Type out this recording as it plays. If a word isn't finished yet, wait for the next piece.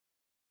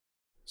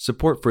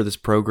Support for this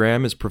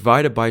program is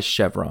provided by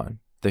Chevron,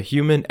 the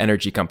human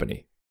energy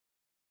company.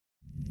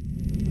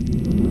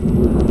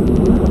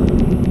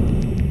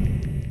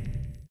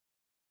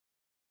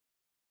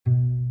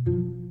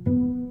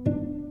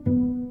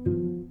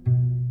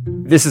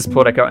 This is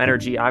Politico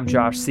Energy. I'm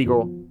Josh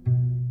Siegel.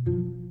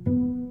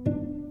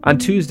 On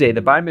Tuesday, the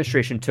Biden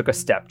administration took a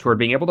step toward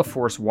being able to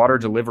force water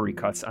delivery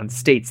cuts on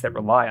states that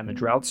rely on the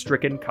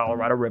drought-stricken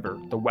Colorado River,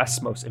 the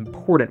West's most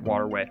important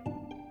waterway.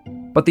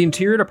 But the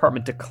Interior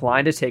Department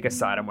declined to take a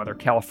side on whether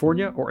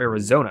California or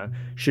Arizona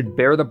should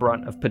bear the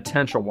brunt of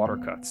potential water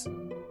cuts.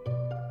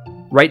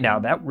 Right now,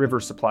 that river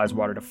supplies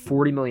water to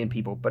 40 million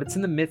people, but it's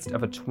in the midst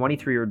of a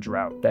 23-year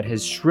drought that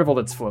has shriveled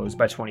its flows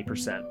by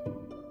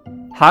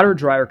 20%. Hotter,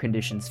 drier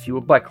conditions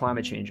fueled by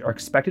climate change are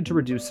expected to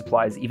reduce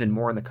supplies even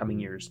more in the coming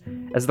years,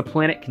 as the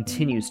planet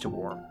continues to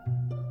warm.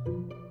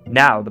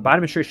 Now, the Biden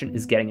administration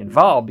is getting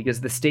involved because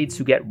the states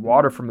who get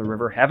water from the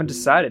river haven't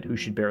decided who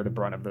should bear the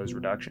brunt of those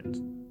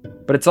reductions.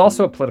 But it's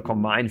also a political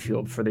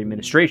minefield for the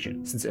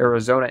administration, since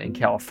Arizona and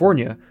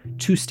California,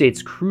 two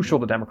states crucial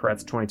to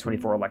Democrats'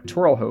 2024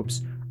 electoral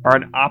hopes, are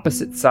on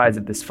opposite sides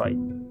of this fight.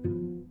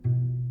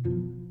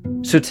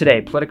 So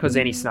today, Politico's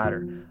Annie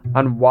Snyder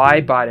on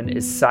why Biden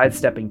is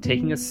sidestepping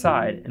taking a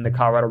side in the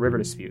Colorado River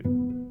dispute.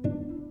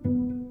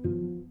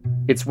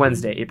 It's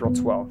Wednesday, April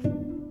 12th.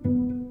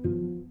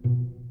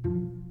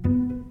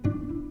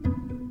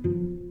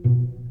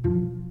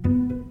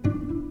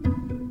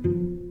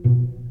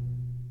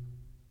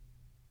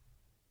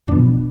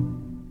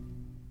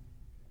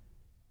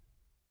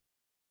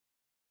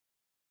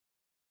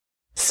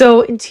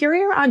 So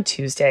Interior on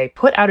Tuesday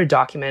put out a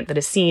document that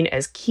is seen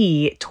as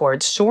key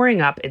towards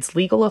shoring up its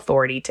legal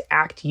authority to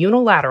act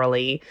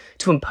unilaterally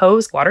to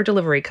impose water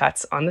delivery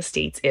cuts on the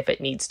states if it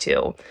needs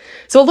to.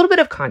 So a little bit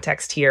of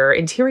context here.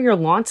 Interior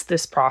launched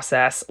this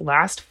process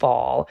last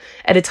fall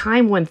at a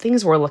time when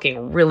things were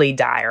looking really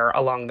dire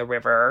along the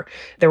river.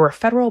 There were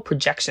federal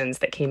projections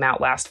that came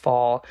out last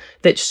fall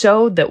that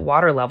showed that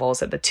water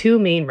levels at the two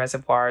main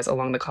reservoirs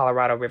along the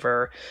Colorado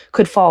River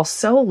could fall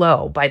so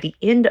low by the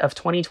end of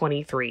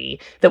 2023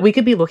 that we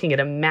could be looking at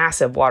a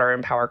massive water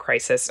and power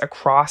crisis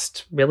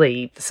across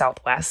really the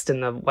Southwest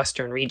and the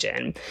Western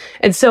region.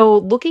 And so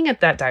looking at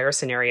that dire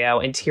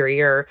scenario,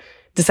 Interior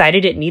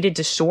decided it needed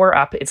to shore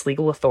up its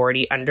legal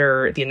authority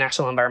under the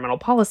National Environmental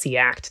Policy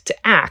Act to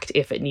act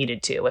if it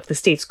needed to, if the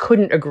states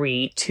couldn't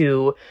agree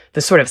to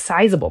the sort of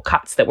sizable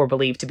cuts that were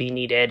believed to be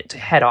needed to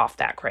head off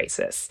that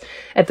crisis.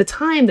 At the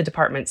time, the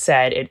department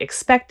said it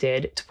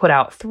expected to put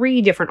out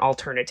 3 different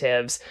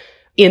alternatives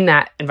in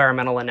that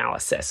environmental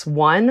analysis.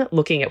 One,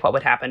 looking at what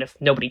would happen if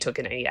nobody took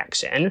any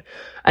action.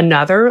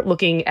 Another,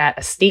 looking at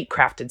a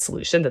state-crafted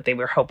solution that they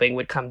were hoping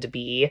would come to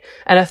be.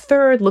 And a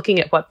third, looking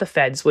at what the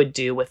feds would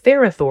do with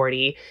their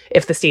authority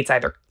if the states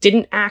either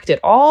didn't act at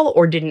all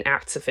or didn't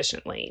act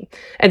sufficiently.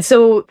 And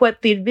so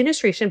what the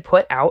administration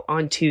put out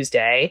on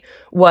Tuesday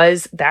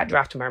was that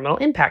draft environmental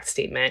impact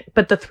statement.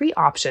 But the 3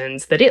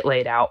 options that it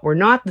laid out were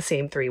not the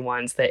same 3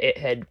 ones that it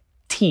had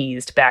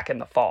teased back in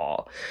the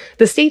fall.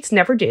 The states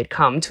never did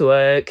come to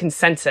a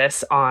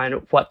consensus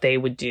on what they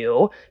would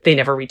do. They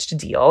never reached a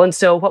deal. And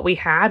so what we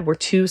had were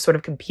 2 sort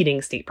of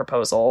competing state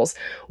proposals.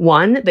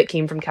 One that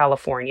came from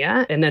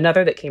California and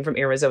another that came from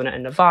Arizona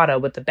and Nevada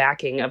with the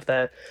backing of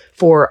the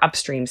 4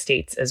 upstream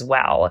states as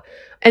well.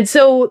 And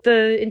so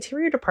the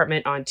Interior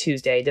Department on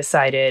Tuesday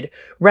decided,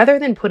 rather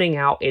than putting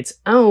out its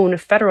own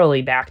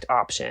federally backed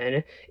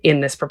option in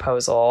this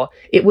proposal,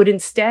 it would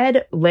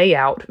instead lay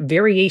out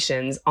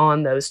variations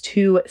on those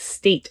 2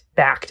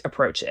 state-backed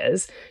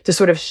approaches to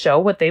sort of show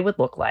what they would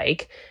look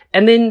like,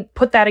 and then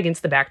put that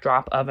against the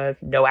backdrop of a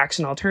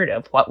no-action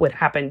alternative. What would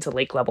happen to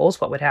lake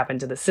levels? What would happen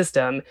to the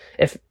system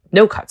if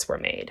no cuts were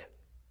made?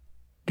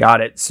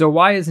 Got it. So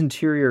why is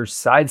Interior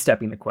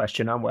sidestepping the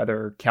question on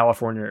whether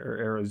California or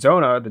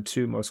Arizona, the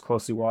 2 most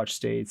closely watched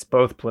states,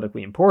 both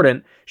politically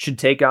important, should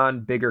take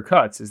on bigger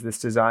cuts? Is this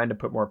designed to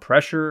put more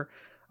pressure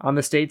on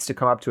the states to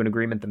come up to an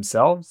agreement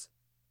themselves?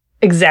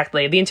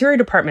 Exactly. The Interior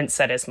Department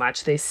said as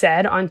much. They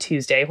said on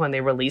Tuesday when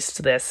they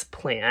released this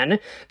plan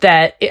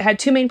that it had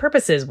 2 main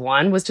purposes.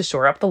 One was to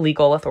shore up the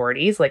legal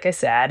authorities, like I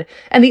said,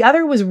 and the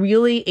other was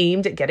really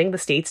aimed at getting the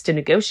states to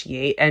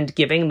negotiate and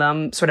giving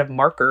them sort of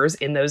markers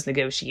in those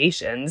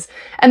negotiations.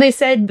 And they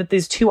said that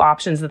these 2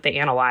 options that they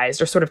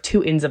analyzed are sort of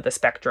 2 ends of the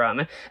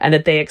spectrum, and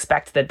that they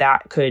expect that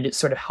that could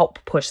sort of help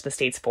push the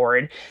states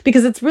forward,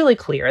 because it's really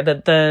clear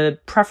that the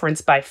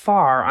preference by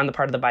far on the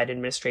part of the Biden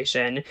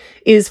administration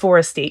is for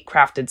a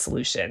state-crafted solution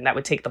that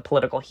would take the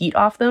political heat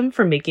off them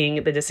from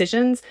making the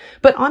decisions.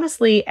 But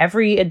honestly,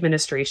 every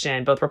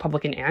administration, both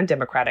Republican and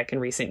Democratic in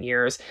recent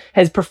years,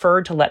 has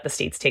preferred to let the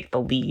states take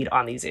the lead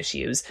on these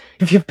issues.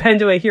 If you've been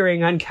to a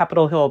hearing on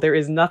Capitol Hill, there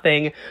is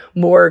nothing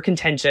more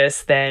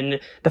contentious than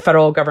the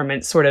federal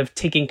government sort of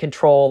taking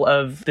control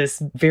of this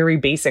very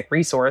basic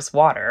resource,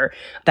 water.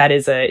 That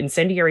is an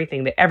incendiary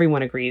thing that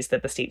everyone agrees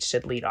that the states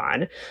should lead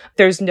on.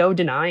 There's no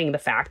denying the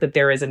fact that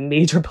there is a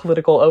major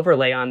political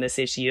overlay on this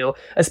issue,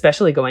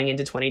 especially going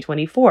into 2024.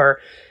 2024.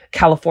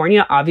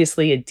 California,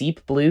 obviously a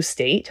deep blue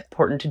state,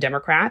 important to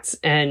Democrats,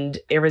 and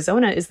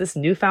Arizona is this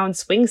newfound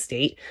swing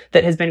state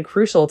that has been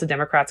crucial to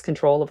Democrats'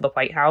 control of the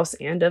White House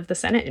and of the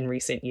Senate in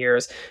recent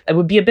years. It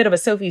would be a bit of a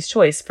Sophie's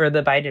choice for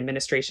the Biden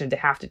administration to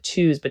have to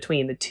choose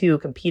between the two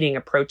competing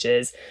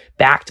approaches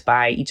backed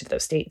by each of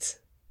those states.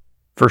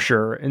 For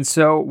sure. And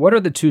so what are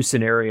the two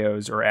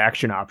scenarios or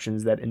action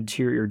options that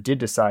Interior did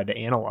decide to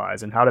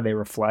analyze, and how do they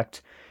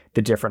reflect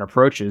the different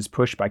approaches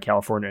pushed by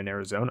California and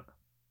Arizona?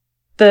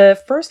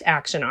 The first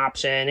action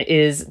option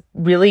is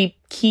really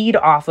keyed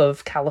off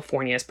of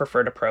California's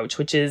preferred approach,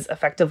 which is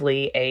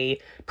effectively a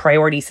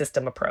priority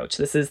system approach.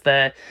 This is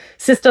the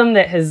system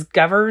that has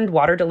governed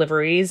water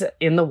deliveries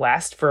in the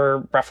West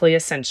for roughly a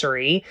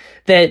century,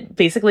 that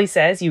basically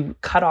says you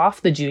cut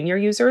off the junior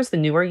users, the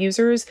newer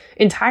users,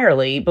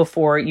 entirely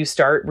before you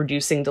start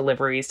reducing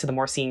deliveries to the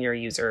more senior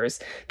users.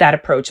 That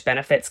approach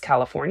benefits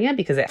California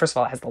because first of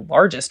all, it has the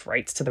largest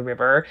rights to the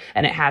river,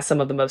 and it has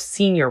some of the most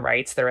senior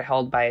rights that are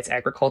held by its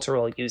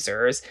agricultural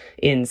users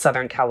in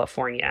Southern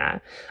California.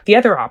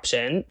 The other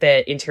option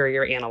that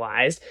Interior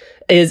analyzed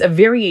is a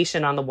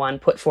variation on the one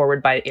put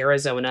forward by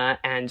Arizona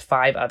and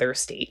 5 other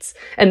states.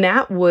 And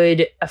that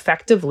would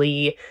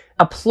effectively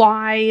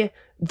apply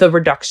the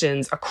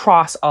reductions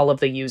across all of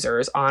the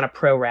users on a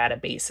pro rata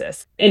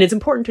basis. And it's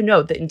important to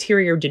note that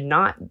Interior did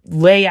not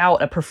lay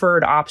out a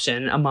preferred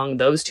option among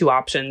those two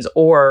options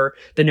or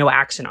the no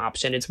action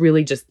option. It's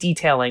really just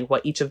detailing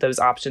what each of those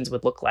options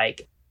would look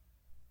like.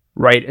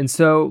 Right. And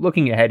so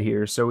looking ahead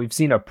here, so we've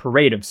seen a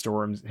parade of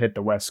storms hit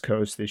the West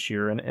Coast this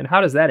year. And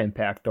how does that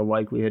impact the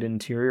likelihood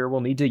Interior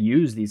will need to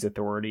use these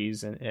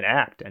authorities and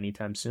act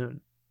anytime soon?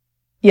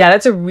 Yeah,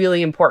 that's a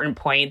really important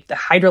point. The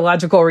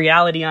hydrological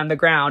reality on the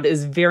ground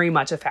is very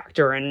much a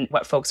factor in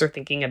what folks are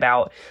thinking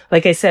about.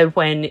 Like I said,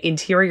 when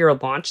Interior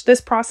launched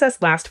this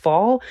process last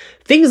fall,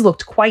 things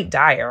looked quite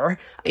dire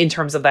in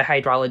terms of the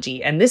hydrology.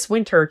 And this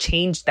winter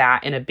changed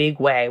that in a big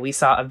way. We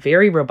saw a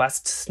very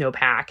robust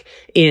snowpack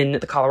in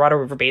the Colorado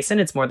River Basin.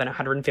 It's more than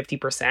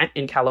 150%.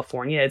 In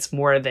California, it's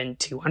more than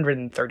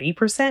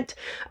 230%.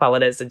 While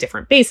it is a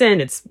different basin,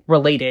 it's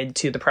related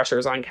to the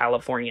pressures on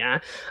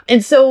California.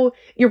 And so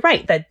you're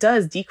right, that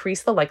does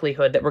decrease the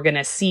likelihood that we're going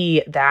to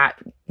see that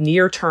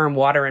near-term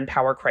water and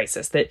power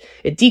crisis, that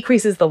it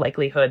decreases the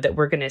likelihood that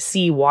we're going to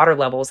see water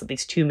levels at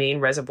these two main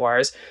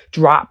reservoirs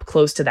drop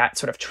close to that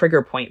sort of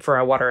trigger point for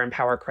a water and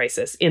power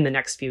crisis in the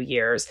next few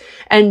years.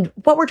 And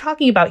what we're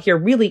talking about here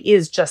really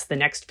is just the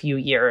next few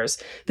years.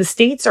 The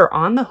states are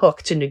on the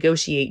hook to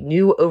negotiate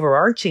new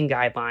overarching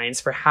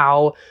guidelines for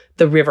how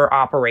the river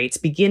operates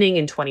beginning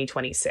in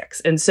 2026.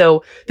 And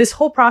so this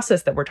whole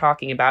process that we're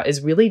talking about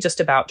is really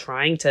just about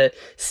trying to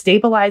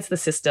stabilize the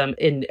system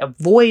and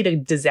avoid a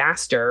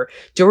disaster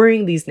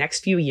during these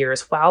next few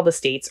years while the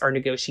states are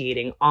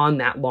negotiating on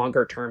that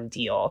longer term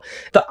deal.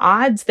 The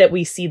odds that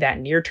we see that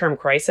near term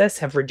crisis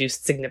have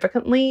reduced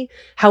significantly.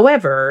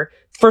 However,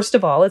 first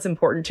of all, it's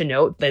important to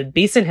note the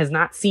basin has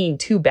not seen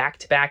 2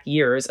 back-to-back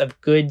years of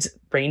good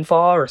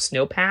rainfall or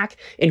snowpack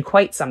in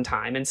quite some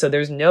time. And so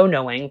there's no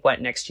knowing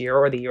what next year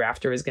or the year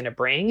after is going to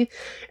bring.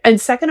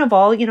 And second of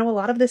all, a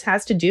lot of this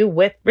has to do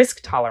with risk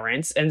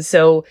tolerance. And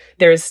so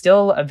there is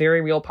still a very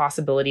real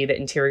possibility that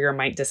Interior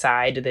might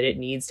decide that it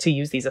needs to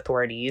use these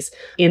authorities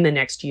in the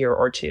next year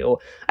or two.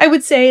 I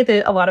would say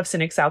that a lot of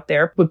cynics out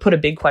there would put a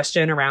big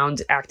question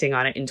around acting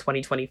on it in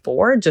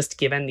 2024, just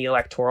given the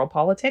electoral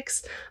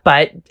politics.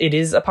 But it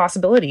is a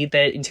possibility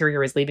that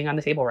Interior is leaving on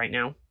the table right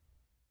now.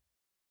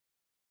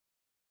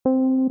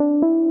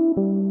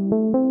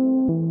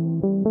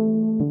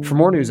 For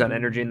more news on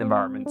energy and the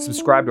environment,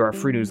 subscribe to our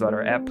free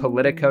newsletter at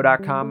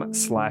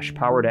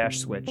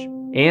politico.com/power-switch,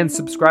 and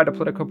subscribe to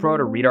Politico Pro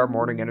to read our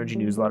morning energy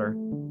newsletter.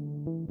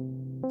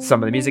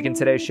 Some of the music in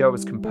today's show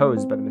was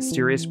composed by the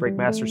mysterious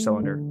Breakmaster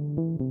Cylinder.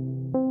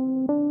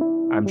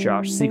 I'm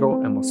Josh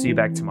Siegel, and we'll see you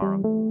back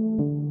tomorrow.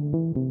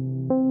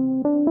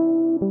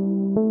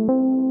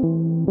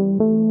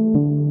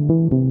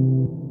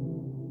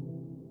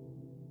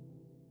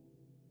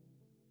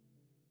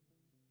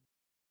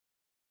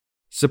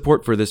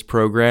 Support for this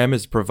program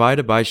is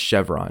provided by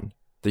Chevron,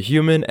 the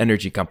human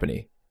energy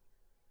company.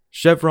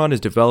 Chevron is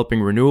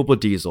developing renewable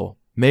diesel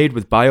made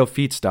with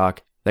biofeedstock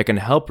that can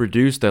help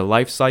reduce the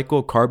life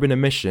cycle carbon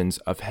emissions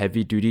of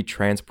heavy-duty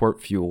transport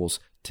fuels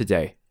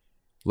today.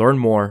 Learn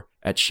more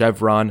at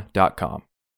chevron.com.